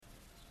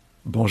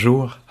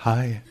Bonjour,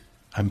 hi,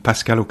 I'm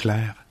Pascal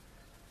Auclair.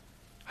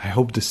 I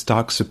hope this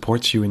talk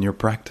supports you in your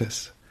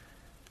practice.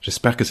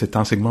 J'espère que cet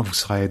enseignement vous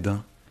sera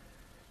aidant.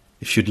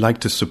 If you'd like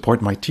to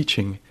support my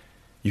teaching,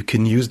 you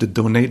can use the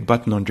donate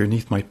button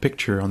underneath my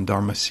picture on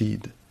Dharma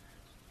Seed.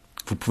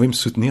 Vous pouvez me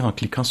soutenir en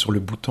cliquant sur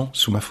le bouton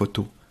sous ma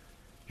photo.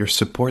 Your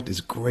support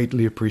is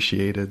greatly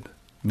appreciated.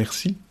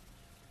 Merci.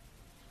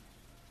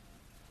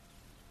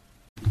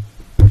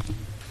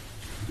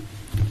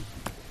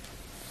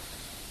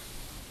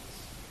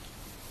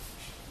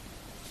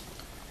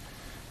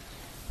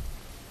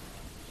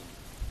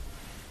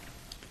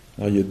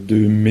 Alors, il y a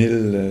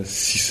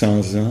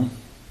 2600 ans,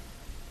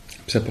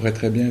 puis ça pourrait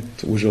très bien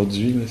être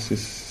aujourd'hui, là,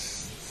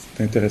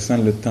 c'est intéressant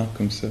le temps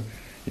comme ça.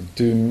 Il y a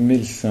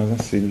 2600 ans,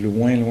 c'est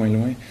loin, loin,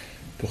 loin.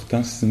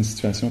 Pourtant, c'est une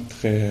situation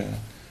très...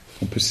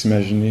 on peut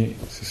s'imaginer,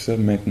 c'est ça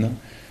maintenant.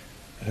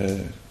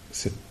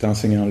 Cet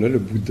enseignant-là, le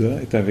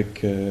Bouddha, est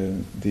avec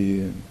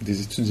des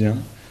étudiants.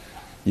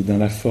 Il est dans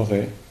la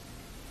forêt,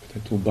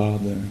 peut-être au bord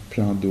d'un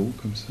plan d'eau,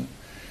 comme ça.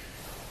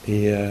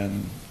 Et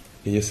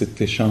il y a cet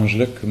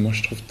échange-là que moi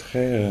je trouve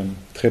très,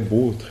 très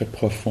beau, très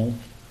profond,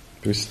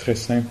 puis aussi très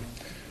simple,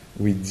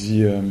 où il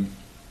dit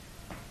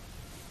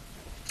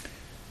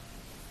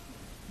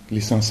les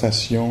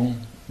sensations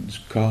du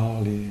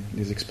corps,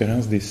 les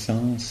expériences des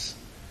sens,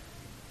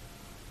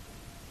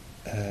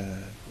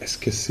 est-ce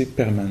que c'est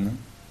permanent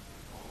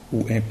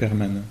ou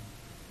impermanent?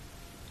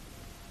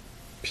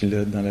 Puis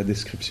là, dans la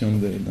description,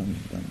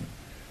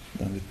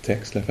 dans le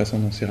texte, la façon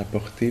dont c'est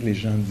rapporté, les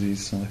gens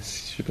disent, je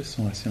sais pas s'ils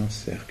sont assis en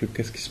cercle,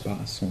 qu'est-ce qui se passe,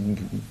 ils sont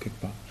debout quelque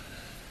part.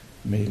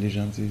 Mais les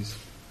gens disent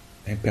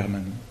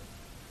impermanent.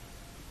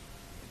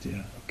 Je dis,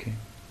 ok.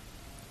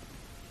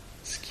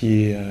 Ce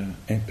qui est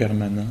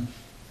impermanent,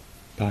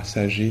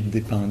 passager,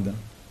 dépendant,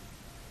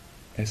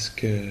 est-ce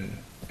que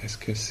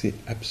c'est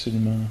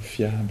absolument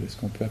fiable? Est-ce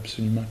qu'on peut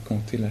absolument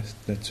compter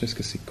là-dessus? Est-ce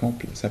que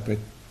ça peut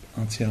être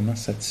entièrement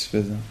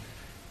satisfaisant?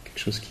 Quelque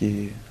chose qui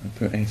est un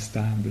peu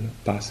instable,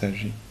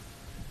 passager.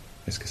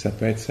 Est-ce que ça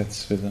peut être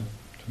satisfaisant?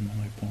 Tout le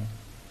monde répond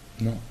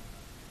non.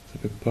 Ça ne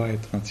peut pas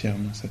être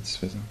entièrement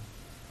satisfaisant.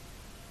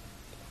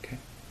 OK?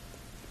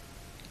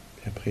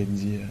 Puis après, il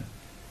dit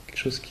quelque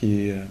chose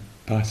qui est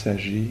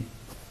passager,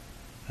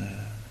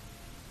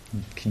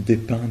 qui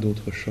dépend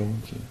d'autre chose,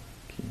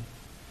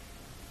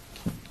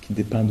 qui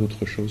dépend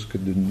d'autre chose que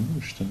de nous,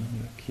 justement,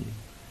 là,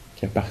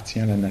 qui appartient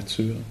à la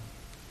nature.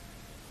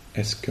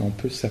 Est-ce qu'on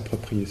peut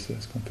s'approprier ça?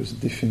 Est-ce qu'on peut se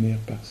définir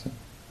par ça?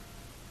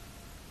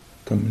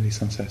 Comme les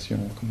sensations,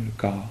 comme le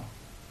corps.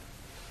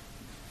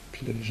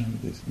 Puis là, les gens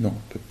me disent, non, on ne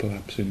peut pas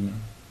absolument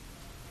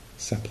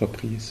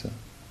s'approprier ça.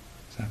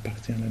 Ça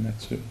appartient à la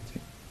nature. Tu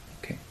sais.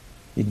 OK.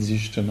 Il dit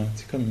justement,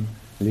 tu sais, comme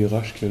les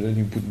roches qu'il y a là,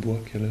 les bouts de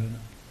bois qu'il y a là,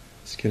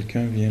 si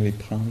quelqu'un vient les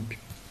prendre puis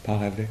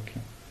part avec,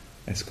 là,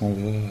 est-ce qu'on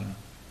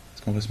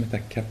va se mettre à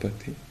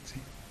capoter? Tu sais?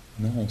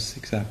 Non, on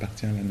sait que ça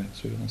appartient à la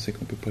nature. On sait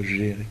qu'on ne peut pas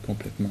gérer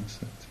complètement ça.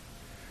 Tu sais.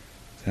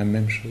 C'est la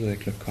même chose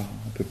avec le corps.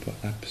 On ne peut pas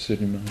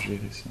absolument gérer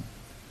ça.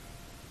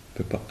 On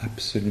ne peut pas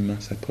absolument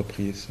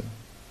s'approprier ça.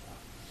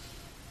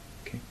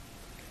 Okay.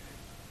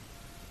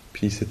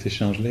 Puis cet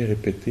échange-là est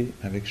répété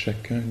avec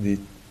chacun des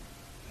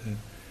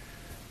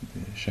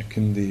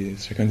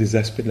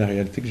aspects de la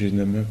réalité que j'ai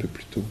nommé un peu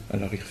plus tôt.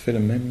 Alors il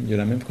y a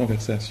la même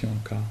conversation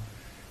encore.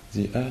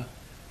 Il dit,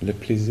 le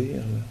plaisir,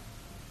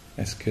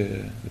 là, est-ce que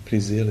le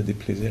plaisir, le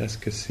déplaisir, est-ce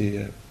que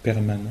c'est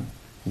permanent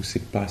ou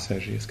c'est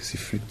passager? Est-ce que c'est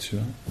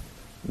fluctuant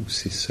ou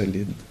c'est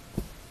solide?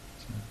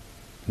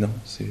 Non,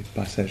 c'est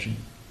passager.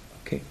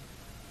 OK.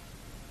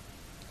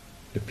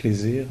 Le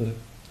plaisir, là,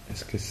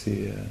 est-ce que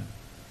c'est...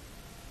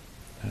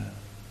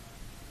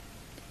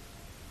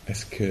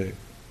 est-ce que,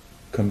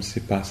 comme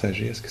c'est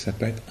passager, est-ce que ça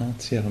peut être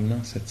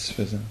entièrement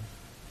satisfaisant,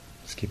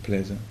 ce qui est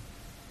plaisant,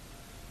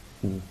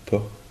 ou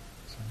pas?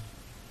 Ça?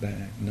 Ben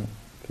non,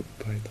 ça ne peut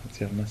pas être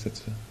entièrement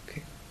satisfaisant.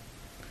 OK.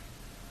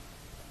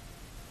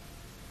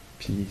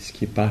 Puis ce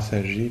qui est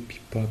passager,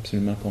 puis pas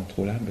absolument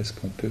contrôlable, est-ce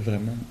qu'on peut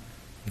vraiment,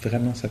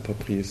 vraiment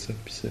s'approprier ça,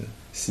 puis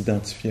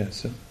s'identifier à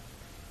ça?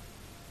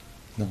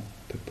 Non, on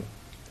ne peut pas.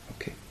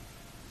 OK.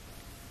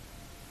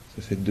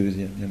 Ça, c'est le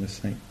deuxième. Il y en a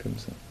 5 comme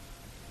ça.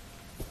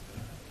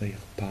 Là, il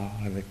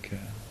repart avec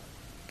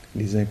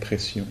les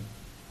impressions,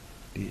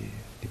 les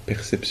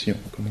perceptions,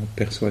 comment on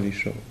perçoit les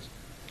choses.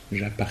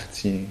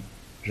 J'appartiens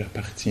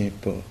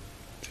pas.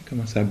 Tu sais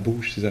comment ça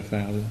bouge, ces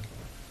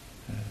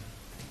affaires-là?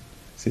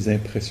 Ces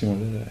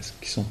impressions-là, est-ce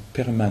qu'elles sont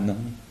permanentes,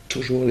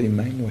 toujours les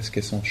mêmes, ou est-ce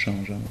qu'elles sont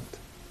changeantes?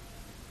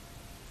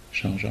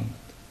 Changeantes.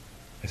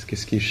 Est-ce que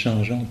ce qui est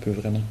changeant, on peut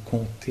vraiment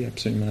compter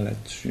absolument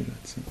là-dessus, là,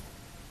 tu sais?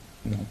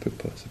 Non, on peut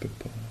pas, ça peut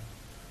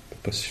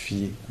pas se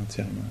fier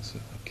entièrement à ça.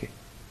 OK.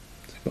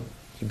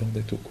 C'est bon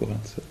d'être au courant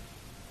de ça.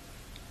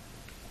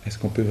 Est-ce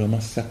qu'on peut vraiment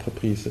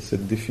s'approprier ça, se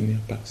définir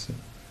par ça?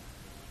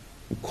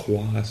 Ou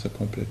croire à ça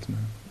complètement?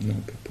 Non,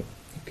 on peut pas.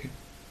 OK.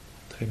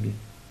 Très bien.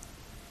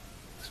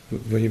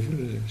 Voyez-vous,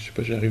 je ne sais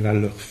pas, j'arrive à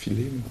le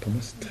refiler, mais pour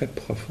moi, c'est très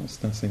profond,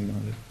 cet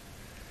enseignement-là.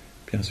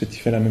 Puis ensuite, il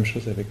fait la même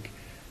chose avec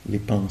les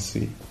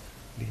pensées,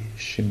 les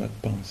schémas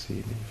de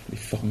pensée, les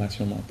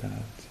formations mentales.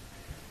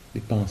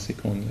 les pensées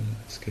qu'on a,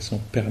 est-ce qu'elles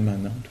sont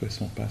permanentes ou elles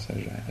sont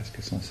passagères?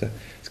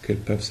 Est-ce qu'elles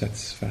peuvent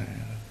satisfaire?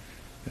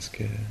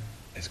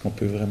 Est-ce qu'on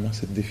peut vraiment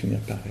se définir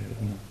par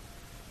elles? Non.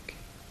 Okay.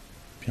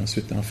 Puis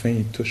ensuite, enfin,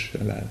 il touche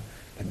à la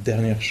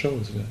dernière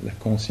chose, là, la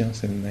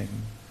conscience elle-même.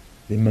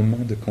 Les moments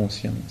de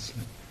conscience.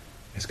 Là.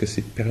 Est-ce que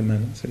c'est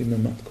permanent, ça, les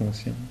moments de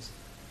conscience?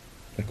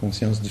 La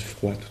conscience du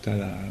froid tout à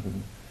l'heure,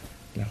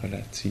 ou la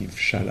relative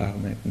chaleur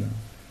maintenant.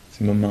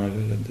 Ces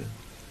moments-là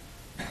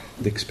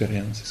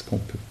d'expérience, est-ce qu'on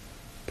peut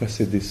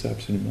posséder ça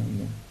absolument?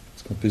 Non.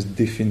 Est-ce qu'on peut se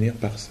définir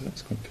par ça?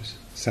 Est-ce qu'on peut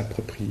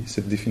s'approprier,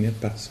 se définir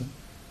par ça?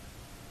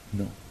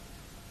 Non.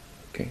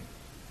 OK.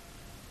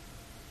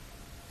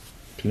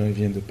 Puis là, il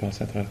vient de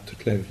passer à travers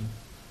toute la vie,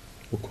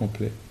 au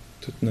complet,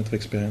 toute notre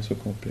expérience au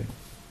complet.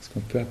 Est-ce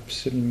qu'on peut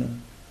absolument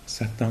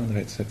s'attendre à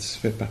être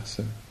satisfait par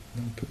ça?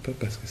 Non, on ne peut pas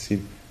parce que c'est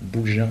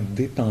bougeant,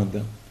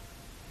 dépendant.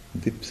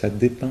 Ça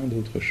dépend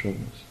d'autre chose.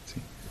 T'sais.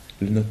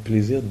 Notre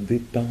plaisir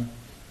dépend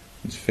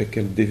du fait que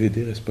le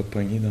DVD ne reste pas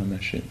pogné dans la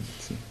machine.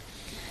 T'sais.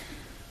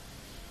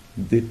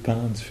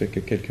 Dépend du fait que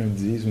quelqu'un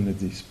dise ou ne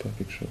dise pas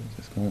quelque chose.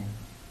 Est-ce qu'on...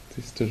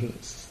 C'est toujours...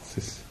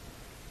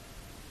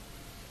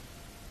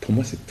 Pour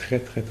moi, c'est très,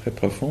 très, très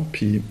profond.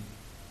 Puis,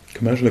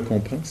 comment je le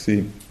comprends,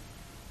 c'est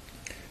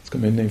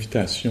comme une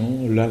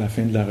invitation, là, à la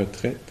fin de la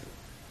retraite,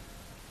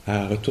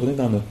 à retourner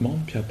dans notre monde,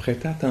 puis à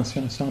prêter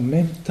attention à ça en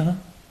même temps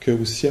que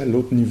aussi à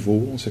l'autre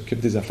niveau, on s'occupe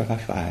des affaires à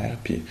faire,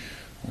 puis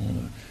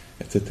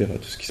etc.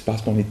 Tout ce qui se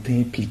passe, on est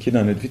impliqué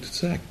dans notre vie, tout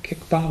ça, à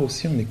quelque part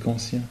aussi, on est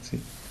conscient. Tu sais.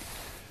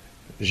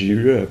 J'ai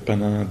eu,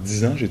 pendant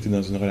 10 ans, j'étais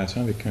dans une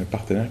relation avec un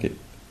partenaire qui est une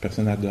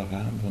personne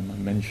adorable, vraiment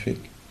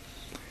magnifique,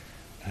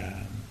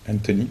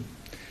 Anthony.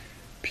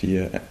 Puis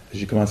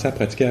j'ai commencé à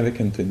pratiquer avec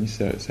Anthony,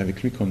 c'est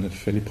avec lui qu'on a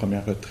fait les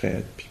premières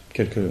retraites, puis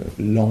quelques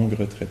longues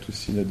retraites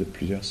aussi, là, de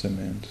plusieurs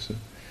semaines, tout ça.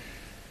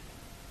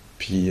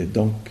 Puis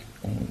donc,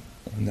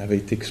 on avait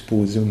été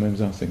exposés aux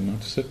mêmes enseignements,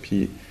 tout ça,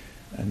 puis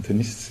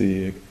Anthony,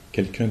 c'est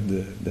quelqu'un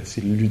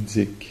d'assez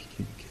ludique,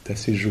 qui est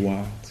assez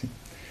joueur, tu sais.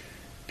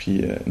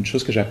 Puis une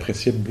chose que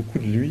j'appréciais beaucoup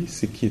de lui,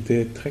 c'est qu'il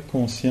était très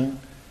conscient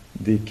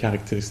des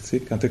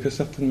caractéristiques, en tout cas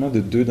certainement de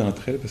 2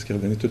 d'entre elles, parce qu'il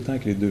revenait tout le temps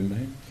avec les 2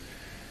 mêmes.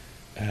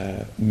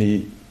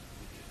 Mais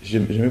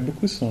j'aimais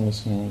beaucoup son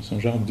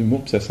genre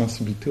d'humour et sa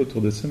sensibilité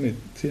autour de ça, mais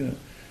tu sais,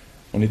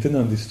 on était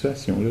dans des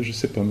situations, là, je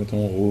sais pas, mettons,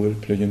 on roule,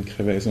 puis là, il y a une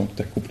crevaison, tout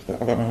à coup, tu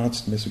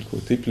te mets sur le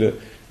côté, puis là,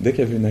 dès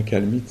qu'il y avait une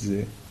accalmie, il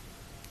disait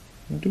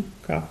 «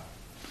 Dukkha ».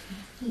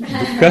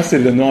 Dukkha, c'est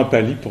le nom en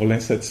pali pour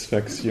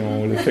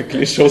l'insatisfaction, le fait que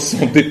les choses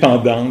sont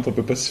dépendantes, on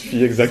peut pas se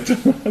fier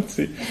exactement, tu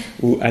sais.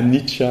 Ou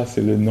anicca,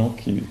 c'est le nom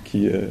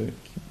qui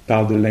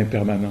parle de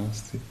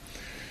l'impermanence, tu sais.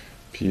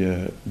 Puis,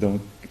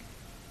 donc,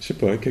 je sais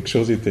pas, quelque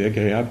chose était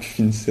agréable, puis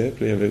finissait,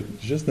 puis là, il y avait,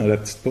 juste dans la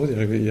petite pause,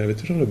 il y avait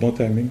toujours le bon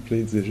timing, puis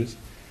là, il disait juste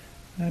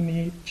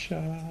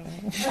Anicca.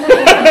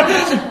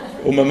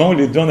 Au moment où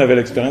les deux, on avait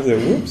l'expérience de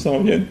oups,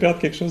 on vient de perdre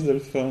quelque chose de le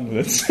fun,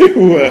 là, tu sais,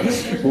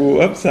 ou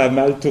hop, ça a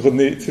mal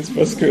tourné, tu sais, c'est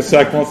parce que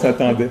ça à quoi on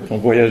s'attendait. Puis on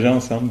voyageait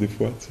ensemble des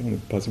fois, tu sais, on a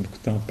passé beaucoup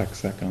de temps en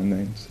pack-sac en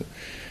Inde, tout ça.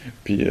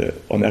 Puis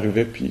on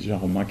arrivait, puis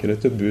genre, on manquait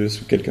l'autobus,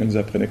 ou quelqu'un nous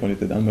apprenait qu'on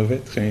était dans le mauvais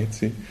train, tu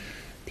sais.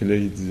 Puis là,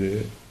 il disait,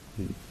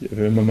 il y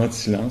avait un moment de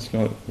silence,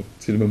 là, tu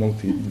sais, le moment où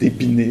t'es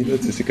débiné, là,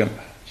 tu sais, c'est comme,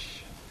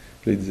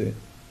 puis là, il disait,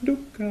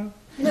 Dukkha.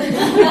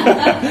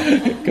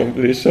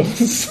 Comme les choses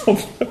sont.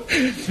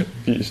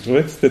 Puis je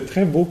trouvais que c'était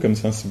très beau comme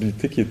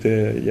sensibilité qui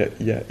était.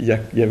 Il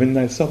y avait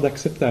une sorte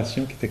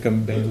d'acceptation qui était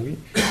comme ben oui,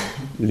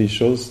 les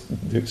choses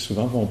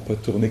souvent vont pas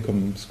tourner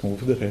comme ce qu'on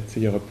voudrait.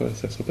 Il y aura pas,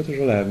 ça sera pas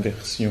toujours la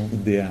version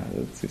idéale.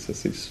 Ça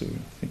c'est sûr.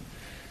 T'sais.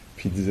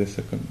 Puis il disait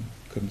ça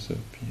comme ça.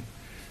 Puis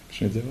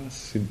je me disais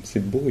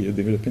c'est beau. Il a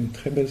développé une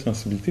très belle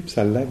sensibilité. Puis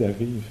ça l'aide à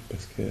vivre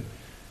parce que.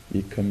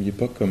 Il est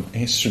pas comme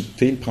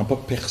insulté, il prend pas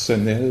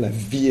personnel, la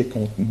vie est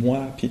contre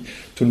moi, puis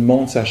tout le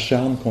monde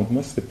s'acharne contre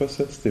moi. C'était pas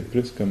ça, c'était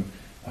plus comme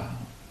wow,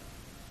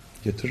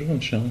 il y a toujours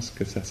une chance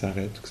que ça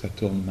s'arrête ou que ça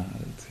tourne mal,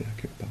 tu sais,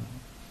 à quelque part.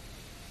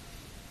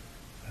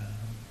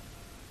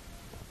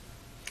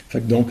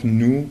 Fait que donc,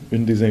 nous,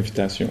 une des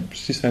invitations, puis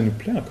si ça nous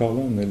plaît, encore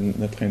là, on a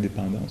notre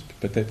indépendance,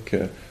 puis peut-être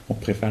qu'on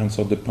préfère une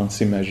sorte de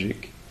pensée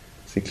magique.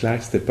 C'est clair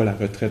que c'était pas la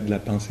retraite de la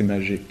pensée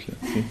magique. Là,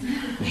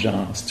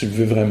 genre, si tu le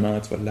veux vraiment,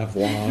 tu vas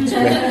l'avoir, tu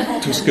fais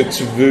tout ce que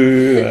tu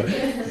veux.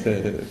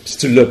 Si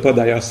tu l'as pas,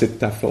 d'ailleurs, c'est de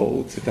ta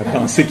faute. C'est ta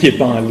pensée qui est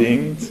pas en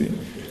ligne. T'sais.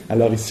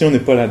 Alors ici, on n'est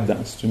pas là-dedans.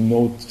 C'est une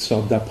autre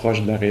sorte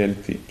d'approche de la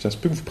réalité. Puis ça se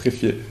peut que vous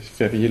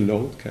préfériez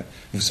l'autre, que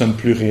vous sonne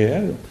plus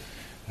réel.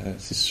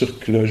 C'est sûr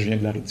que là, je viens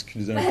de la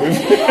ridiculiser un peu.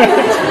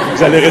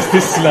 Vous allez rester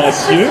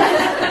silencieux,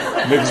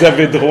 mais vous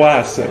avez droit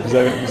à ça.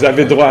 Vous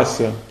avez droit à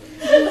ça.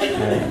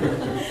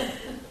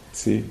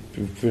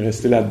 Vous pouvez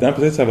rester là-dedans,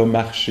 peut-être que ça va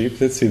marcher,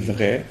 peut-être que c'est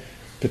vrai,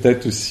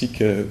 peut-être aussi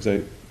que vous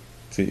allez,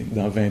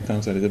 dans 20 ans,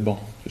 vous allez dire, bon,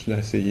 je l'ai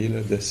essayé, là,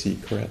 The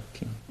Secret.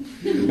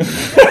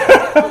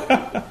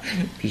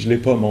 Puis je l'ai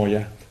pas mon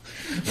yacht.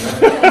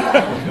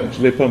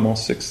 Je l'ai pas mon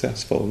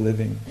Successful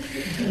Living.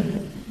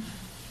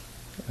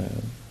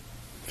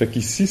 Fait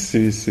qu'ici,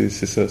 c'est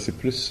ça, c'est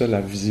plus ça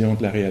la vision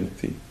de la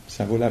réalité.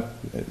 Ça vaut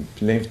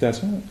puis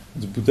l'invitation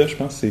du Bouddha, je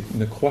pense, c'est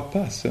ne crois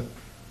pas à ça.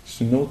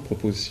 c'est une autre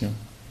proposition.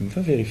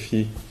 Va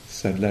vérifier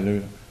si ça a de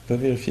l'allure. Va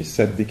vérifier si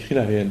ça te décrit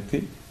la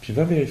réalité. Puis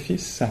va vérifier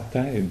si ça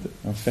t'aide,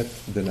 en fait,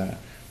 de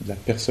la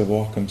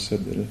percevoir comme ça,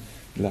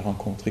 de la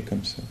rencontrer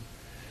comme ça.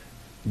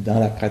 Dans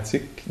la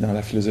pratique, dans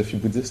la philosophie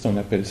bouddhiste, on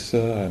appelle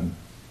ça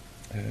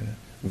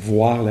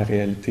voir la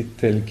réalité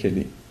telle qu'elle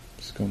est.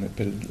 Ce qu'on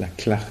appelle la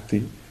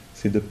clarté,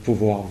 c'est de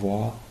pouvoir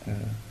voir,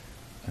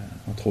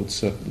 entre autres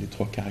ça, les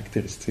 3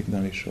 caractéristiques dans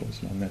les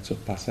choses. La nature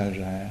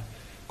passagère,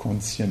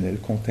 conditionnelle,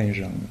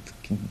 contingente,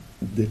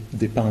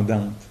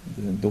 dépendante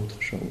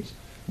d'autres choses,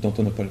 dont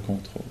on n'a pas le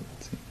contrôle.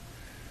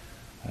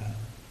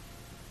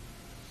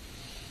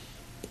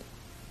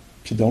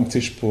 Puis donc,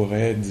 je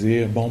pourrais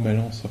dire, bon, ben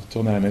là, on se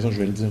retourne à la maison, je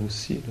vais le dire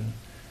aussi, là.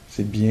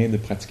 C'est bien de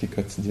pratiquer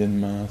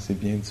quotidiennement, c'est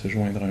bien de se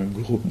joindre à un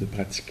groupe de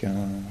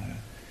pratiquants,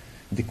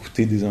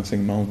 d'écouter des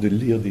enseignements, de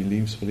lire des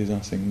livres sur les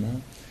enseignements.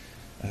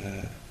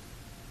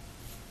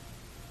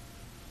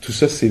 Tout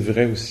ça, c'est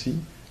vrai aussi.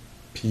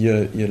 Puis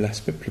il y a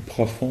l'aspect plus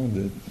profond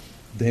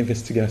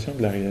d'investigation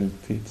de la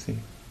réalité,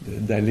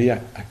 d'aller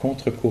à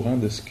contre-courant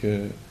de ce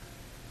que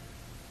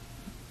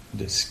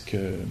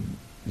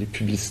les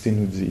publicités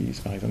nous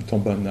disent. Par exemple, ton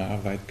bonheur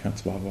va être quand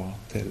tu vas avoir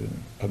tel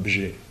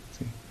objet.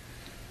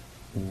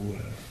 Ou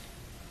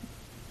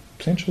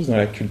plein de choses dans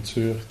la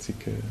culture,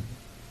 que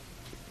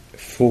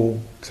faut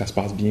que ça se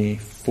passe bien, il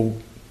faut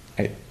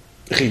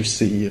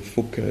réussir, il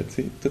faut que,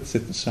 toute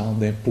cette genre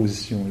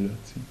d'imposition-là,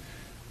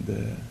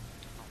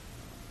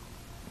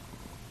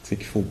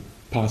 qu'il faut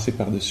passer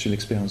par-dessus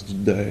l'expérience du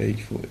deuil,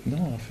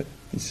 Non, en fait,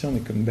 ici on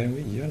est comme, ben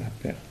oui, il y a la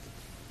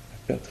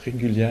perte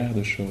régulière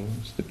de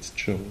choses, de petites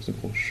choses, de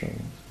grosses choses.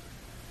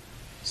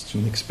 C'est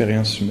une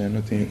expérience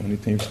humaine, on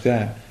est invité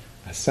à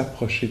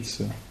s'approcher de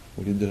ça,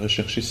 au lieu de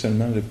rechercher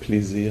seulement le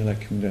plaisir,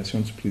 l'accumulation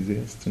du plaisir.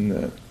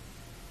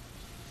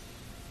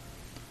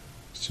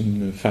 C'est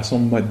une façon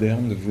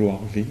moderne de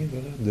vouloir vivre,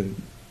 là, de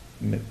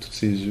mettre tous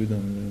ses œufs dans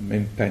le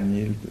même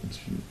panier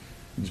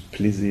du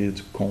plaisir,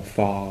 du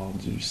confort,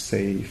 du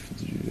safe,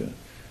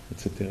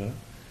 etc.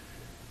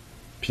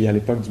 Puis à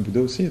l'époque du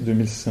Bouddha aussi, il y a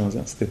 2600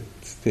 ans,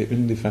 c'était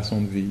une des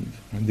façons de vivre.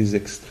 Un des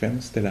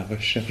extrêmes, c'était la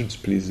recherche du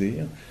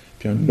plaisir.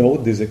 Puis un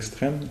autre des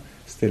extrêmes,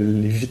 c'était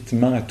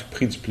l'évitement à tout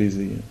prix du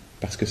plaisir,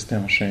 parce que c'était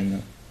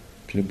enchaînant.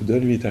 Puis le Bouddha,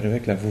 lui, est arrivé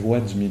avec la voie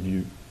du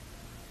milieu.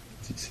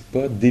 Il dit, c'est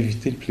pas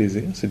d'éviter le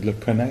plaisir, c'est de le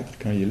connaître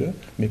quand il est là,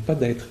 mais pas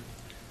d'être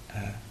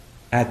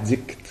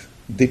addict,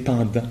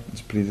 dépendant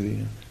du plaisir,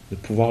 de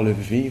pouvoir le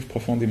vivre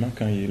profondément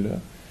quand il est là.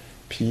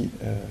 Puis,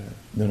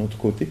 d'un autre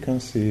côté, quand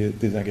c'est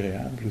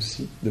désagréable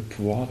aussi, de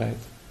pouvoir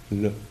être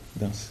là,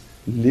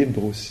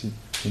 libre aussi,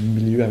 au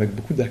milieu, avec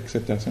beaucoup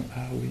d'acceptation.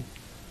 Ah oui,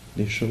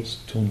 les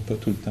choses ne tournent pas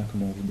tout le temps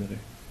comme on voudrait.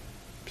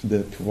 Puis de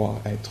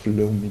pouvoir être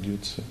là au milieu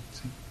de ça,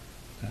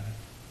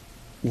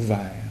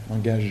 ouvert,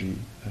 engagé,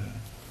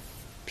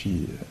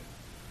 puis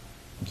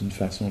d'une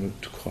façon là,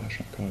 tout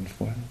croche, encore une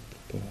fois,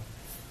 pour pas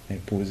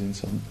imposer une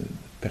sorte de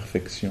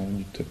perfection,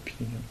 d'utopie.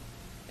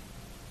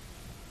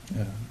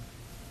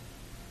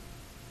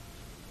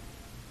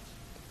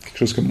 Quelque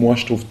chose que moi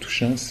je trouve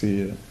touchant,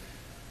 c'est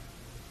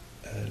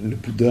le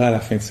Bouddha à la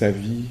fin de sa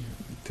vie,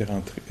 il était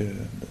rentré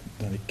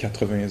dans les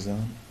 80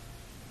 ans.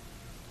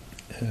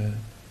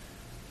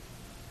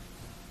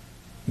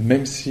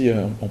 Même si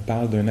on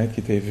parle d'un être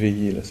qui était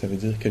éveillé, là, ça veut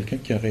dire quelqu'un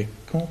qui aurait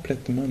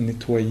complètement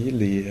nettoyé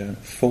les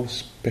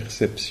fausses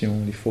perceptions,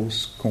 les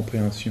fausses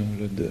compréhensions,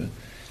 là,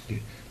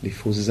 les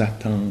fausses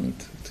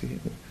attentes.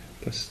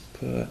 Pas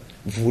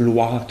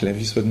vouloir que la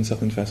vie soit d'une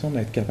certaine façon,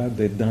 mais être capable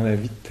d'être dans la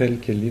vie telle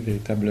qu'elle est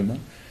véritablement.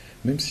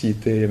 Même s'il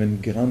y avait une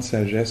grande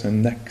sagesse,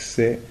 un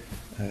accès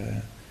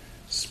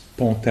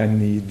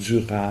spontané,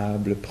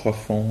 durable,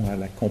 profond à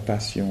la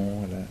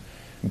compassion, à la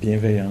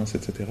bienveillance,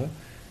 etc.,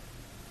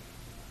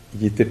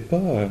 il était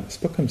pas...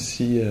 c'est pas comme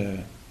si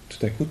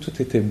tout à coup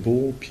tout était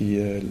beau puis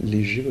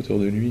léger autour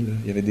de lui. Là.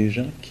 Il y avait des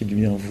gens qui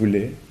lui en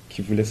voulaient,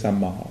 qui voulaient sa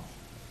mort,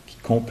 qui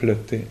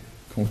complotaient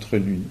contre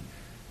lui.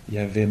 Il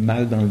avait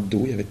mal dans le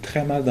dos, il avait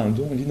très mal dans le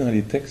dos. On lit dans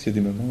les textes, il y a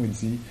des moments où il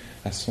dit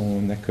à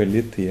son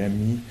acolyte et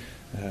ami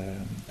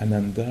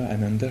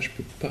Ananda, je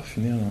peux pas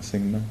finir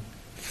l'enseignement.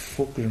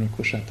 Faut que je me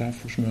couche à terre,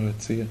 faut que je me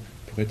retire.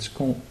 Pourrais-tu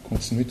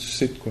continuer? Tu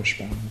sais de quoi je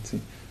parle, tu sais.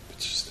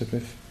 Peux-tu, s'il te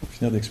plaît,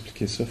 finir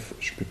d'expliquer ça?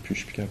 Je peux plus,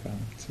 je suis plus capable,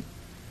 tu sais.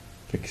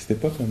 Fait que c'était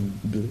pas comme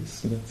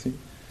Bliss, là, tu sais.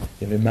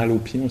 Il avait mal aux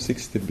pieds, on sait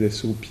que c'était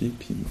blessé aux pieds,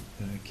 puis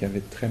qu'il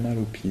avait très mal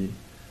aux pieds.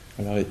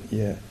 Alors,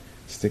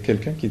 c'était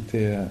quelqu'un qui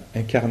était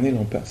incarné,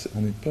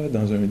 on n'est pas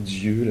dans un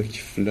dieu là, qui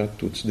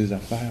flotte au-dessus des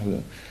affaires, là.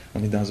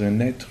 On est dans un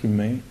être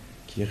humain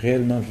qui est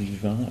réellement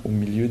vivant au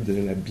milieu de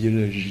la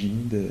biologie,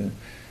 de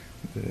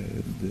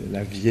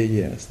la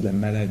vieillesse, de la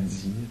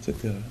maladie,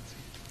 etc.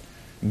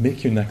 Mais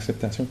qui a une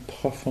acceptation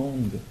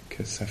profonde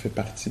que ça fait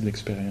partie de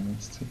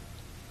l'expérience.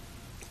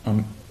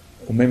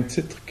 Au même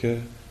titre que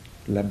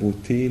la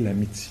beauté,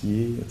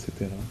 l'amitié,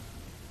 etc.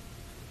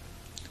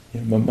 Il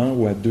y a un moment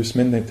où, à 2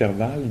 semaines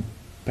d'intervalle,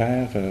 il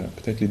perd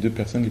peut-être les 2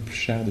 personnes les plus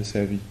chères de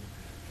sa vie.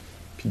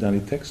 Puis dans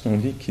les textes, on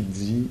lit qu'il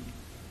dit,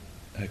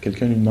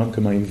 quelqu'un lui demande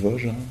comment il va,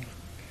 genre,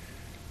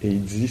 et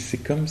il dit, c'est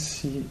comme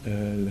si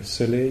le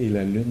soleil et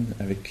la lune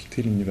avaient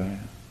quitté l'univers.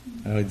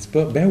 Alors il dit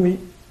pas, ben oui,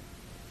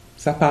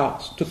 ça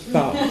passe, tout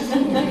passe.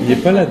 Il n'est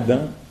pas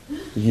là-dedans.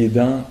 Il est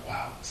dans,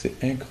 waouh,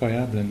 c'est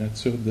incroyable la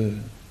nature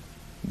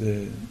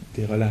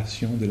des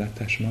relations, de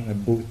l'attachement, la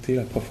beauté,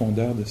 la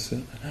profondeur de ça.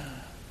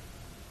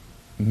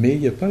 Mais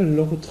il n'y a pas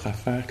l'autre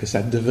affaire que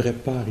ça ne devrait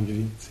pas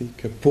arriver, tu sais,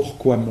 que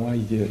pourquoi moi,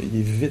 il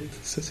évite.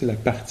 Ça, c'est la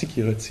partie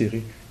qui est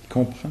retirée. Il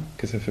comprend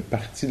que ça fait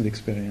partie de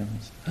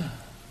l'expérience.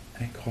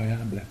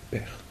 Incroyable la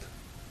perte.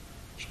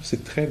 Je trouve que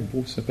c'est très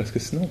beau ça, parce que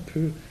sinon on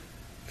peut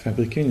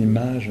fabriquer une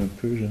image un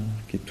peu genre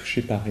qui est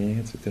touchée par rien,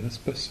 etc.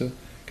 C'est pas ça.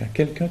 Quand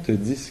quelqu'un te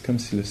dit c'est comme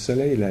si le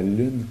soleil et la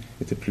lune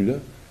n'étaient plus là,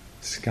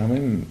 c'est quand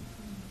même,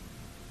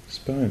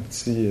 c'est pas un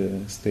petit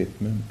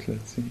statement là,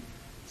 tu sais.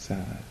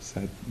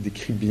 Ça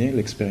décrit bien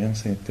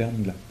l'expérience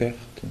interne de la perte.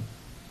 Là.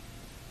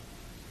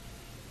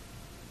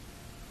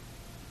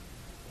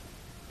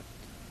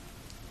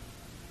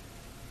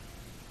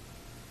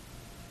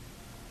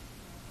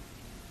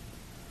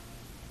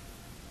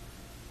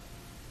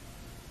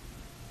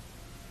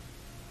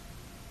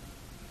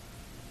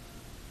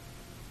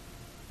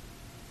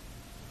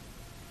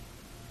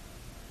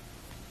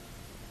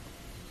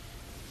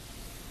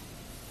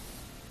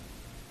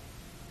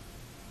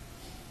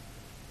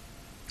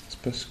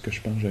 C'est pas ce que je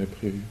pense que j'avais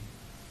prévu,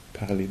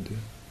 parler d'eux.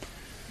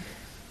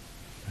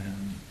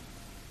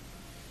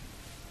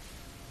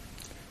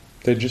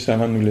 Peut-être juste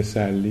avant de nous laisser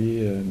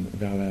aller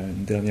vers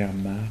une dernière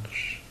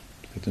marche,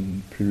 peut-être une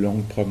plus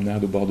longue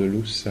promenade au bord de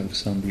l'eau, si ça vous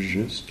semble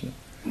juste, là,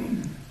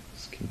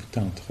 ce qui vous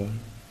tentera.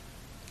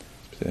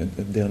 Peut-être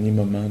un dernier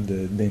moment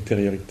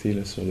d'intériorité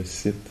là, sur le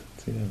site,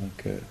 avant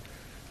que...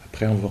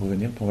 Après, on va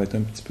revenir, puis on va être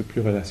un petit peu plus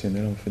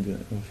relationnel, on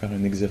va faire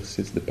un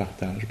exercice de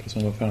partage. Après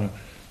ça, on va faire un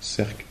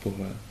cercle pour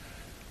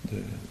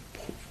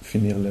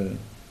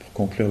pour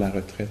conclure la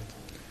retraite.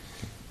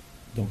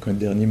 Donc un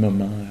dernier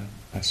moment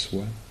à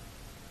soi.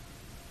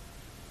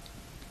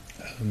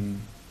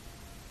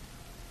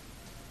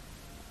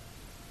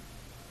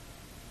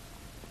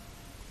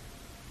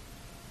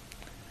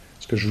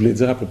 Ce que je voulais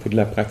dire à propos de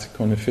la pratique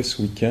qu'on a fait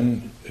ce week-end,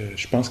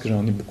 je pense que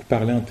j'en ai beaucoup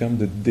parlé en termes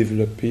de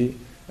développer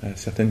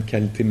certaines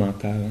qualités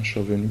mentales. Je suis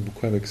revenu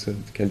beaucoup avec ça,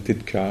 qualité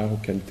de cœur ou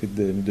qualité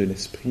de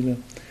l'esprit.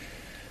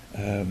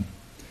 Là.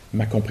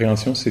 Ma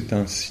compréhension ces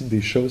temps-ci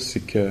des choses, c'est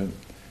que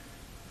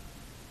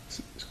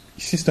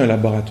ici c'est un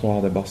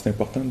laboratoire d'abord, c'est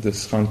important de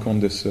se rendre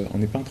compte de ça. On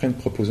n'est pas en train de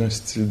proposer un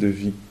style de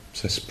vie.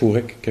 Ça se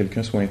pourrait que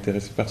quelqu'un soit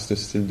intéressé par ce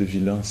style de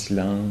vie-là en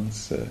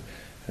silence,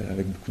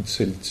 avec beaucoup de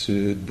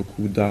solitude,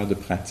 beaucoup d'heures de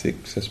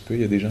pratique. Puis ça se peut,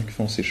 il y a des gens qui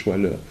font ces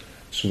choix-là.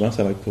 Souvent,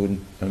 ça va être pour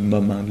un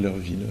moment de leur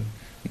vie, là,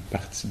 une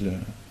partie de leur...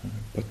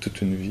 pas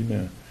toute une vie, mais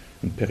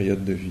une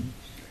période de vie.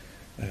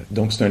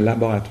 Donc, c'est un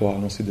laboratoire.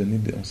 On s'est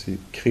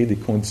créé des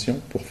conditions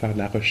pour faire de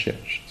la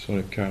recherche sur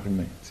le cœur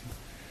humain.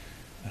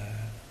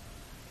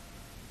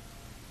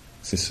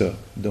 C'est ça.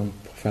 Donc,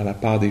 pour faire la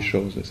part des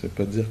choses, ça ne veut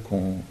pas dire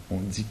qu'on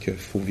dit qu'il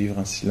faut vivre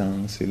en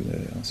silence et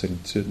en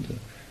solitude.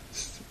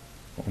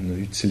 On a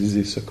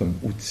utilisé ça comme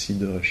outil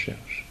de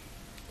recherche.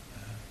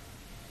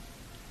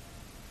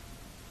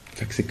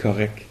 Fait que c'est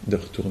correct de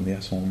retourner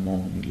à son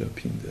monde, là,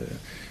 puis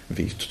de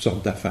vivre toutes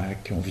sortes d'affaires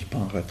qu'on ne vit pas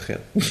en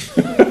retraite.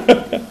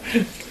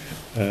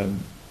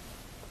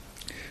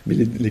 Mais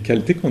les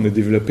qualités qu'on a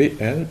développées,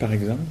 elles, par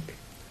exemple,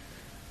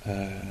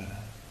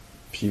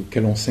 puis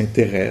auxquelles on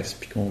s'intéresse,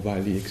 puis qu'on va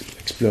aller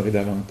explorer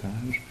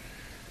davantage.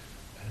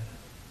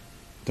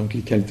 Donc,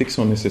 les qualités qui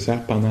sont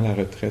nécessaires pendant la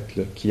retraite,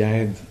 là, qui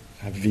aident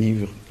à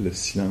vivre le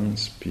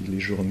silence, puis les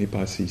journées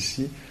passées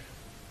ici,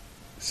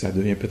 ça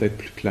devient peut-être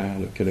plus clair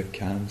là, que le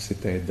calme,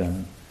 c'est aidant,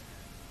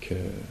 que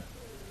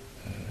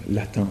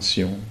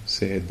l'attention,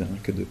 c'est aidant,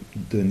 que de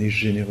donner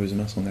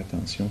généreusement son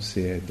attention,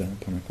 c'est aidant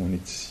pendant qu'on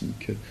est ici,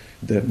 que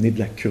d'amener de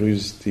la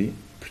curiosité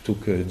plutôt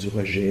que du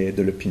rejet,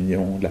 de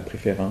l'opinion, de la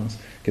préférence,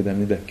 que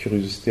d'amener de la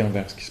curiosité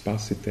envers ce qui se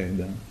passe, c'est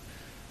aidant.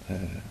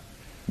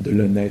 De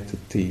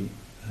l'honnêteté,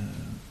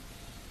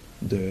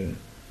 de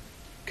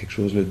quelque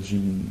chose là, du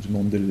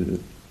monde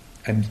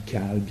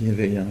amical,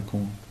 bienveillant,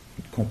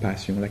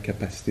 compassion, la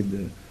capacité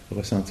de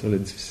ressentir le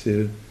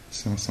difficile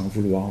sans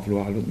vouloir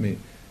l'autre, mais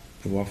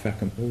pouvoir faire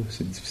comme « Oh,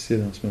 c'est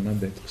difficile en ce moment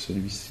d'être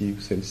celui-ci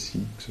ou celle-ci,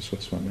 que ce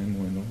soit soi-même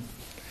ou un autre. »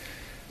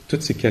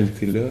 Toutes ces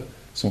qualités-là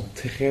sont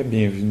très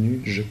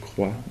bienvenues, je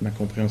crois, ma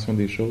compréhension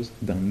des choses,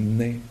 dans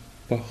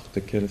n'importe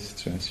quelle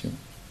situation.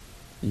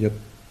 Il y a...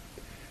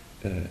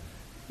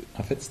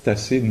 en fait, c'est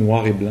assez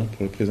noir et blanc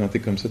pour le présenter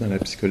comme ça dans la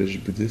psychologie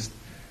bouddhiste.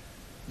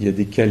 Il y a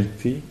des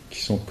qualités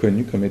qui sont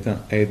connues comme étant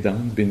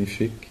aidantes,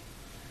 bénéfiques,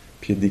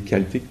 puis il y a des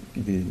qualités,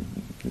 des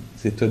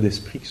états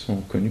d'esprit qui sont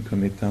connus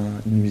comme étant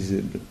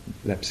nuisibles.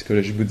 La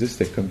psychologie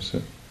bouddhiste est comme ça.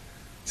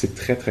 C'est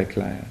très, très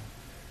clair.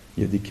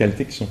 Il y a des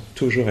qualités qui sont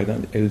toujours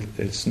aidantes. Elles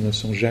ne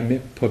sont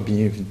jamais pas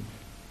bienvenues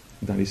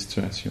dans les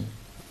situations.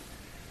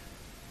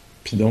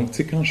 Puis donc, tu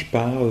sais, quand je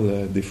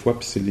parle des fois,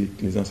 puis c'est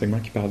les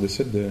enseignements qui parlent de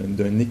ça,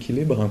 d'un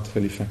équilibre entre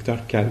les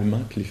facteurs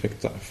calmants et les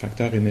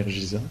facteurs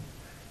énergisants,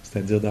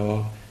 c'est-à-dire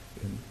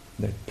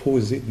d'être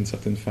posé d'une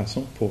certaine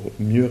façon pour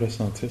mieux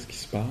ressentir ce qui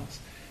se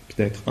passe,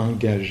 puis d'être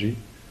engagé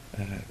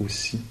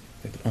aussi,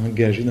 d'être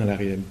engagé dans la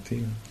réalité.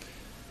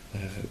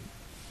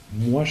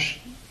 moi,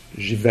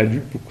 j'évalue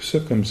beaucoup ça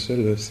comme ça,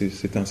 là.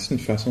 C'est ainsi une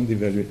façon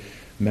d'évaluer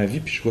ma vie,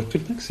 puis je vois tout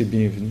le temps que c'est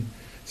bienvenu.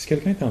 Si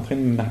quelqu'un est en train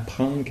de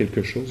m'apprendre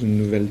quelque chose, une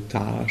nouvelle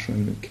tâche,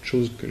 quelque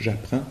chose que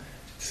j'apprends,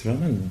 c'est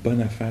vraiment une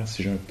bonne affaire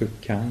si j'ai un peu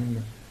de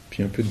calme,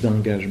 puis un peu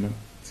d'engagement.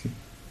 Tu sais.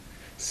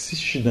 Si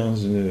je suis dans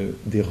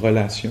des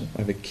relations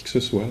avec qui que ce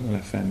soit, dans la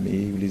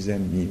famille ou les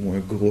amis ou un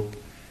groupe,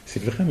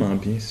 c'est vraiment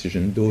bien si j'ai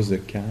une dose de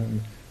calme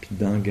puis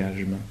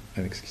d'engagement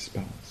avec ce qui se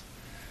passe.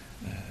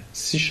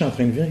 Si je suis en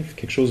train de vivre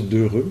quelque chose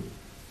d'heureux,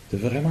 de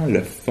vraiment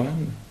le fun,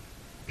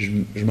 je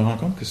me rends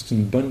compte que c'est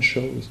une bonne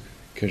chose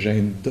que j'ai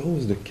une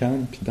dose de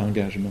calme puis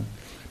d'engagement.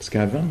 Parce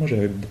qu'avant, moi,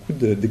 j'avais beaucoup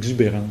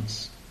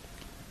d'exubérance.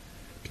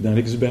 Puis dans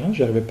l'exubérance,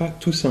 je n'arrivais pas à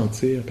tout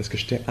sentir parce que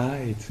j'étais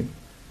high, tu sais.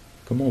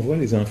 Comme on voit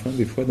les enfants,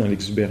 des fois, dans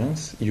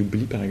l'exubérance, ils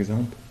oublient, par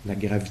exemple, la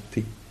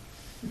gravité.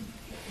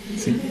 Tu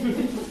sais. Puis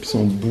ils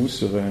sont debout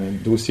sur un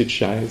dossier de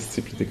chaise, tu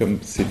sais, puis t'es comme,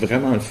 c'est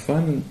vraiment le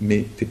fun,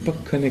 mais t'es pas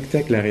connecté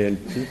avec la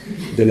réalité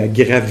de la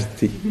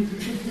gravité.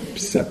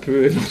 Puis ça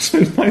peut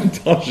éventuellement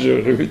être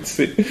dangereux, tu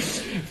sais.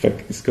 Fait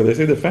que ce qu'on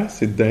essaie de faire,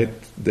 c'est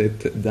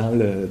d'être dans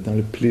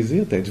le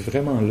plaisir, d'être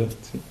vraiment là,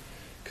 tu sais.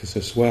 Que ce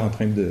soit en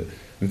train de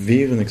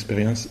vivre une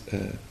expérience,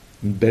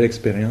 une belle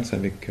expérience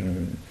avec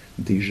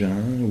des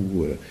gens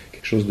ou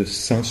quelque chose de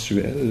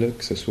sensuel, là,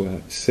 que ce soit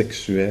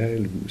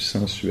sexuel ou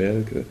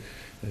sensuel,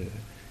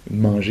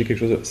 manger quelque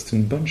chose. C'est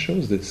une bonne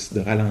chose de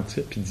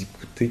ralentir puis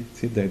d'écouter,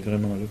 tu sais, d'être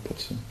vraiment là pour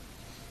ça.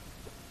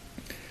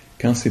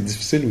 Quand c'est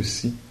difficile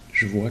aussi,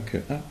 je vois que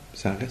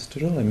ça reste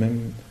toujours la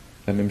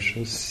même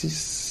chose. Si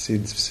c'est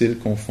difficile,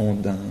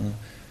 confondant,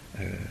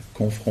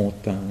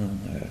 confrontant,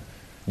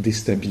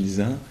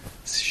 déstabilisant,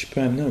 si je peux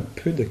amener un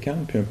peu de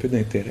calme puis un peu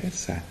d'intérêt,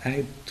 ça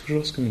aide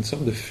toujours. C'est comme une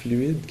sorte de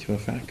fluide qui va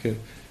faire que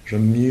je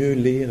vais mieux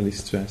lire les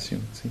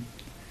situations. Tu sais.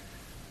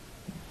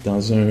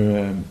 Dans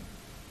un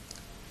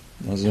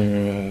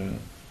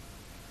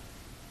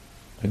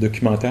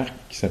documentaire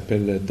qui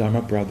s'appelle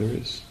Dharma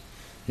Brothers,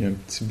 il y a un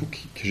petit bout que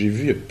j'ai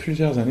vu il y a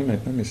plusieurs années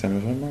maintenant, mais ça m'a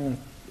vraiment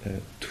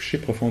touché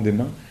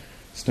profondément.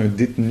 C'est un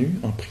détenu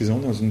en prison,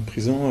 dans une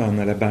prison en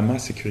Alabama à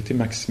sécurité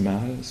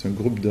maximale. C'est un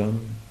groupe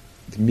d'hommes,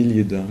 des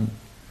milliers d'hommes.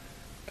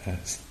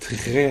 C'est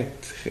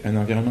un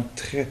environnement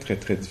très, très,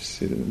 très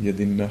difficile. Il y a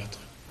des meurtres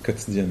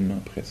quotidiennement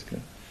presque.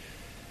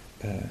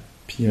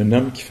 Puis il y a un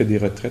homme qui fait des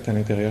retraites à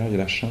l'intérieur. Il a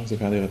la chance de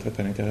faire des retraites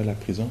à l'intérieur de la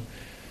prison.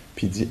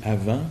 Puis il dit,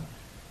 avant,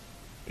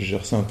 je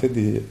ressentais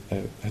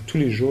à tous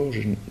les jours,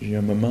 j'ai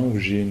un moment où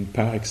j'ai une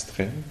peur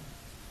extrême.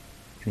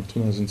 Je me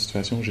retrouve dans une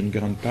situation où j'ai une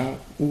grande peur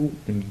ou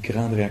une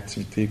grande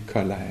réactivité,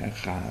 colère,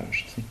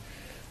 rage. Tu sais.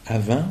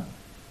 Avant,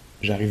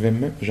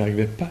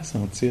 j'arrivais pas à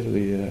sentir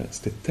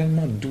c'était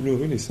tellement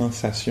douloureux les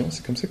sensations.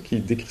 C'est comme ça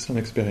qu'il décrit son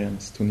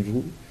expérience. C'est au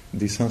niveau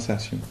des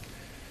sensations.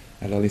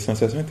 Alors les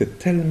sensations étaient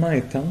tellement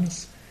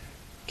intenses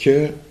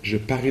que je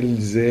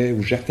paralysais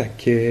ou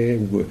j'attaquais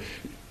ou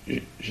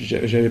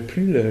j'avais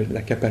plus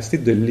la capacité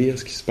de lire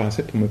ce qui se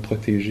passait pour me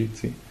protéger,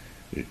 tu sais.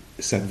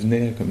 Ça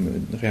devenait comme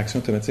une réaction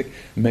automatique.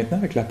 Maintenant,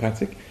 avec la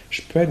pratique,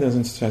 je peux être dans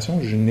une situation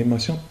où j'ai une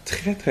émotion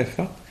très, très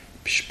forte,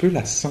 puis je peux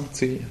la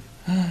sentir.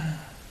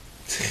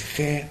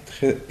 Très,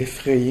 très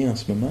effrayé en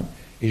ce moment,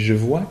 et je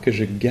vois que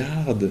je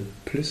garde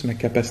plus ma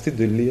capacité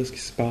de lire ce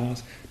qui se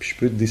passe, puis je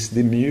peux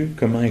décider mieux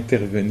comment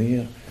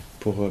intervenir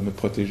pour me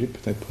protéger,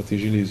 peut-être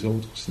protéger les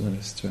autres aussi dans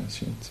la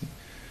situation, tu sais.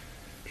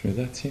 Je me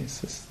dis, tiens,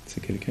 ça,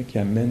 c'est quelqu'un qui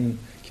amène,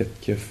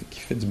 qui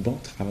fait du bon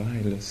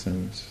travail, là. Ça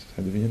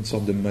devient une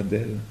sorte de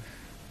modèle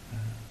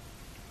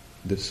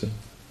de ça.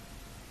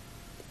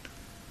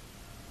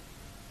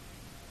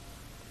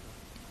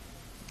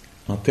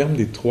 En termes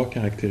des 3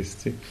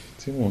 caractéristiques,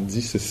 tu sais, on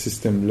dit ce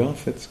système-là, en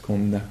fait, ce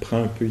qu'on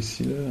apprend un peu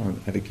ici, là,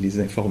 avec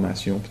les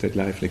informations, peut-être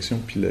la réflexion,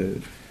 puis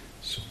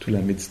surtout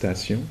la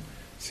méditation,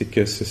 c'est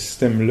que ce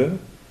système-là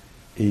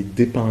est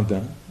dépendant,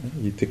 hein,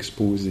 il est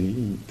exposé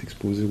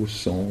aux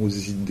sons, aux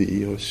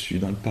idées reçues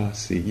dans le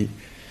passé,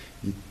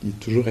 il est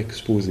toujours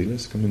exposé, là,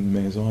 c'est comme une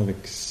maison avec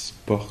 6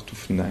 portes ou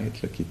fenêtres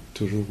là, qui est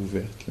toujours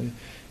ouverte. Là.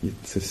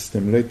 Ce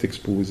système-là est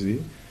exposé.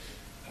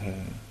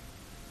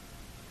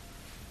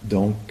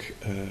 Donc,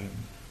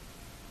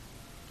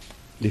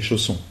 les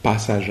choses sont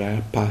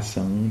passagères,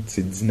 passantes,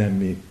 c'est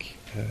dynamique.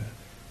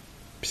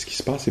 Puis ce qui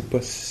se passe, c'est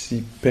pas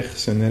si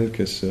personnel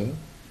que ça.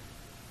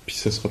 Puis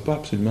ce sera pas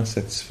absolument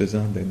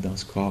satisfaisant d'être dans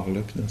ce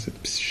corps-là, puis dans cette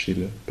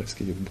psyché-là, parce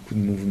qu'il y a beaucoup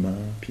de mouvements,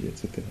 puis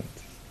etc.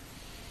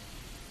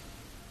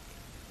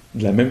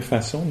 De la même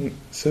façon,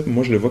 ça,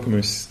 moi je le vois comme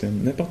un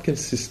système. N'importe quel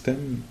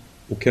système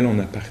auquel on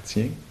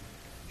appartient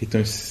est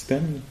un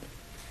système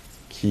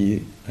qui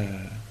est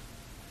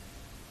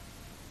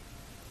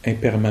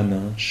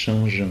impermanent,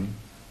 changeant,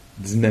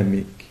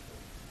 dynamique,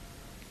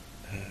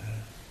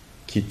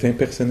 qui est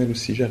impersonnel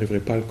aussi. Je n'arriverai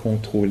pas à le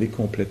contrôler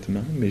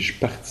complètement, mais je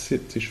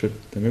participe. Tu sais, je fais de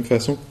la même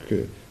façon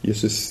qu'il y a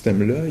ce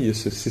système-là, il y a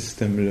ce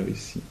système-là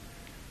ici.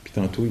 Puis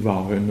tantôt, il va y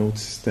avoir un autre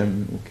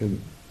système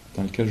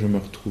dans lequel je vais me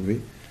retrouver.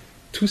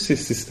 Tous ces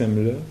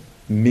systèmes-là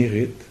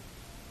méritent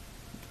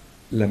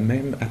la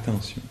même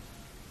attention,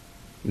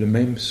 le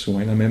même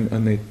soin, la même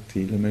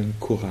honnêteté, le même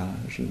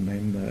courage,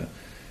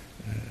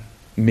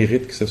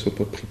 mérite que ça ne soit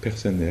pas pris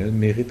personnel,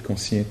 mérite qu'on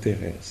s'y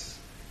intéresse,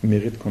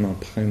 mérite qu'on en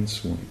prenne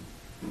soin.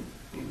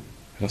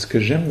 Alors, ce que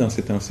j'aime dans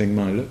cet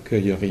enseignement-là,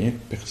 qu'il n'y a rien de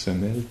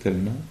personnel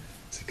tellement,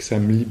 c'est que ça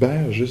me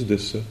libère juste de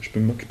ça. Je peux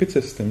m'occuper de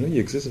ce système-là, il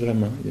existe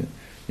vraiment. Il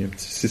y a un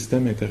petit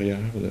système intérieur,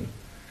 là.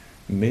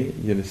 Mais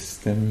il y a le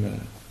système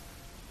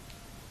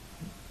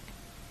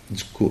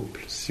du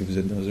couple, si vous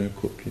êtes dans un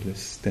couple. Il y a le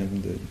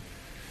système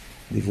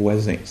des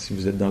voisins, si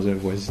vous êtes dans un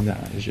voisinage.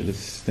 Il y a le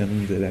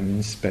système de la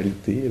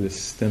municipalité, il y a le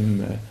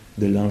système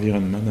de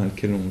l'environnement dans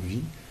lequel on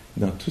vit.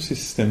 Dans tous ces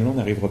systèmes-là, on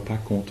n'arrivera pas à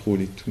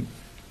contrôler tout,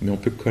 mais on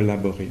peut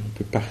collaborer, on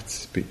peut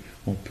participer,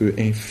 on peut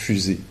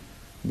infuser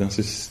dans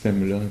ce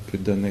système-là un peu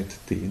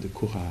d'honnêteté, de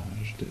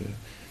courage, de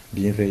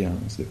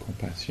bienveillance, de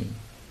compassion.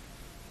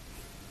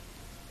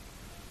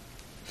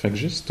 Fait que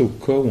juste au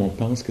cas où on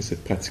pense que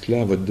cette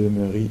pratique-là va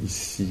demeurer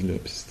ici, là,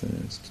 puis c'est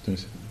tout un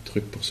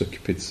truc pour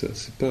s'occuper de ça.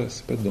 C'est pas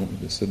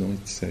de ça dont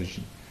il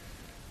s'agit.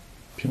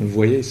 Puis on le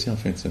voyait ici en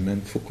fin de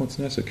semaine, il faut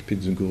continuer à s'occuper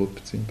du groupe.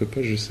 On ne peut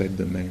pas juste être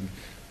de même.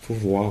 Il faut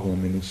voir où on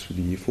met nos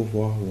souliers, il faut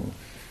voir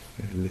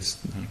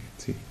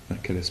dans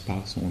quel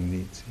espace on est.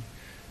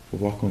 Il faut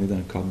voir qu'on est dans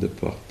le cadre de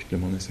porte, puis que le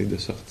monde essaie de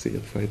sortir.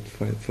 Il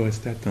faut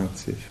rester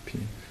attentif, puis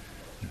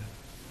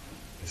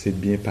essayer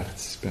de bien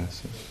participer à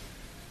ça.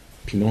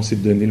 Puis là, on s'est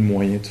donné le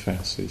moyen de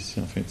faire ça ici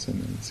en fin de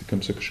semaine. C'est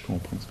comme ça que je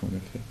comprends ce qu'on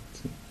a fait,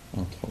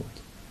 entre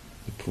autres.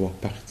 De pouvoir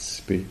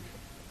participer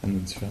à nos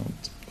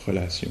différentes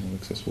relations,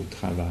 que ce soit au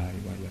travail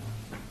ou ailleurs.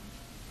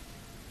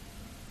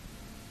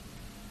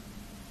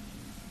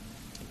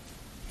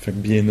 Fait que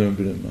bien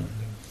humblement,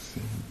 là,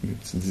 c'est mes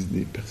petites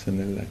idées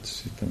personnelles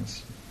là-dessus, ces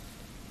temps-ci.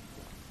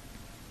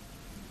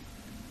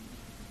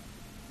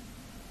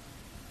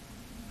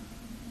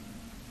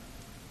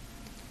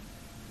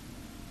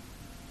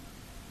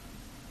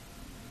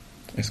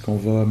 Est-ce qu'on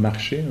va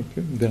marcher un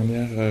peu?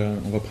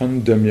 On va prendre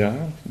une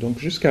demi-heure. Donc,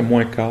 jusqu'à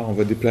moins quart, on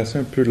va déplacer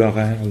un peu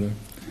l'horaire, là.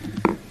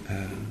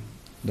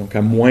 Donc,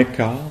 à moins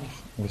quart,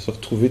 on va se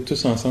retrouver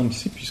tous ensemble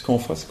ici. Puis, ce qu'on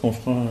fera, c'est qu'on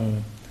fera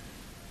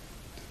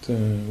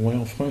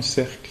on fera un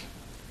cercle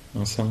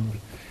ensemble.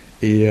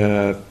 Et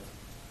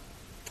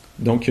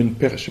donc, il y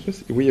a je sais pas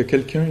oui, il y a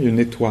quelqu'un, il y a une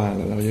étoile.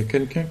 Alors, il y a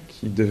quelqu'un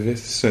qui devait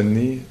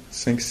sonner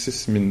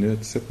 5-6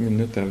 minutes, 7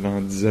 minutes avant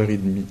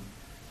 10h30,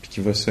 puis qui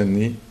va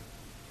sonner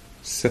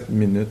 7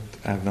 minutes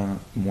avant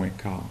moins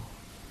quart.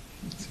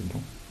 C'est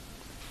bon.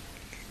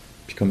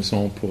 Puis comme ça,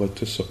 on pourra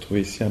tous se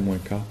retrouver ici à moins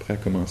quart, prêt à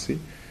commencer.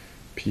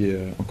 Puis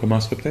on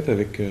commencera peut-être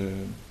avec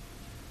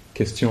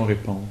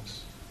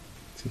questions-réponses.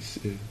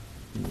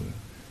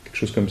 Quelque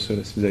chose comme ça,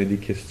 là, si vous avez des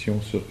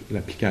questions sur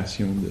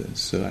l'application de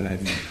ça à la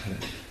vie,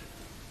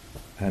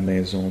 à la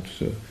maison,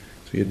 tout ça.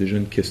 Il y a déjà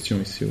une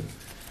question ici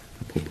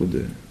à propos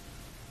de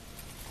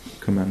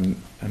comment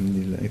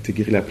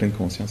intégrer la pleine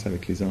conscience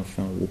avec les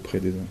enfants ou auprès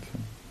des enfants.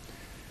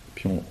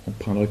 Puis on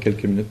prendra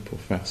quelques minutes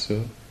pour faire ça.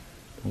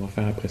 On va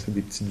faire après ça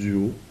des petits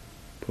duos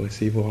pour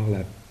essayer de voir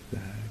la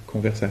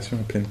conversation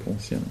en pleine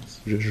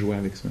conscience. Juste jouer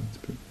avec ça un petit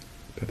peu.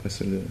 Puis après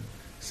ça, le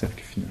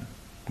cercle final.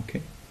 OK?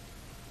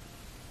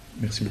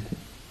 Merci beaucoup.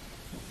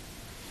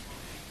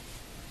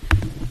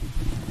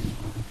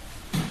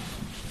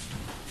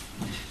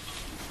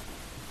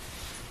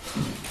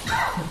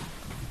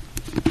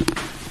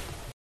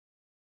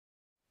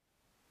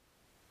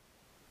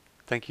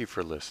 Thank you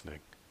for listening.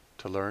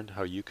 To learn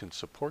how you can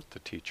support the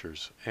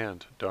teachers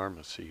and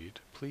Dharma Seed,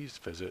 please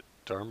visit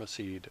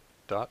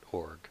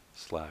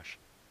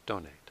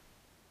dharmaseed.org/donate.